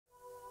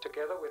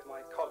Together with my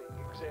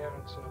colleagues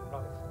Aronson and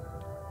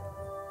Rutherford,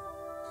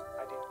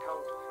 I did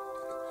counterfeit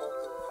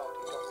important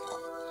party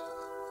documents,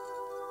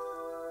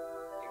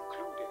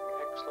 including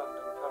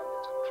ex-London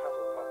permits and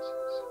travel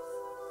passes,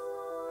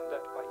 and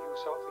that by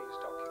use of these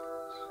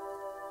documents,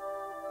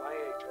 my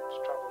agents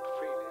travelled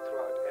freely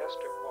throughout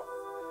Airstrip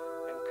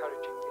 1,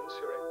 encouraging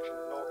insurrection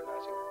and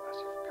organising a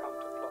massive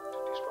counterplot to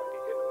destroy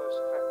the innermost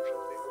faction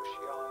of the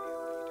Oceanian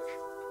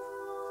leadership.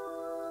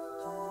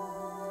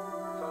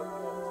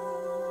 Furthermore,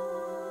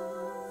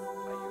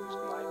 I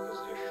used my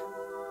position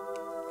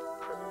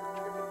of privilege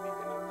within the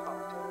inner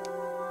party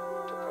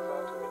to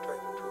pervert and betray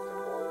the truth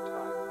at all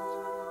times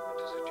and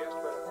to suggest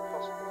wherever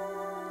possible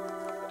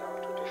that our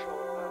traditional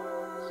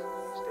allies in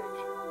East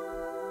Asia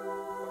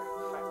were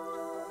in fact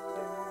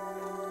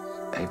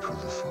dead. April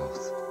the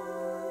 4th,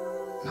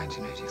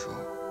 1984.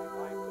 In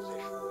my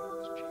position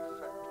as chief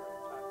factor in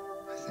planning,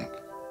 I think.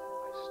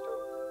 I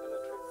stole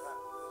military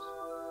plans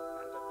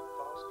and at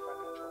vast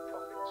financial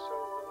profit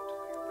sold them to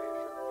the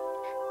Eurasian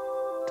leadership.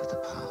 To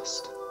the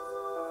past.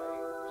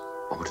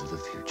 I was Or to the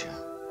future. an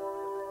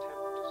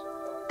attempt to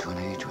subvert, To an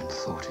age when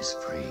thought is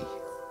free.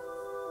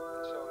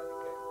 and so I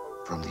became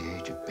open From the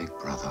age of Big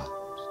Brother.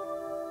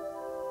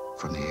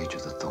 From the age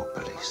of the thought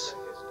police.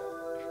 under his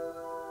direction.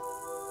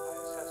 I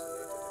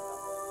assassinated a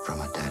number of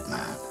From a dead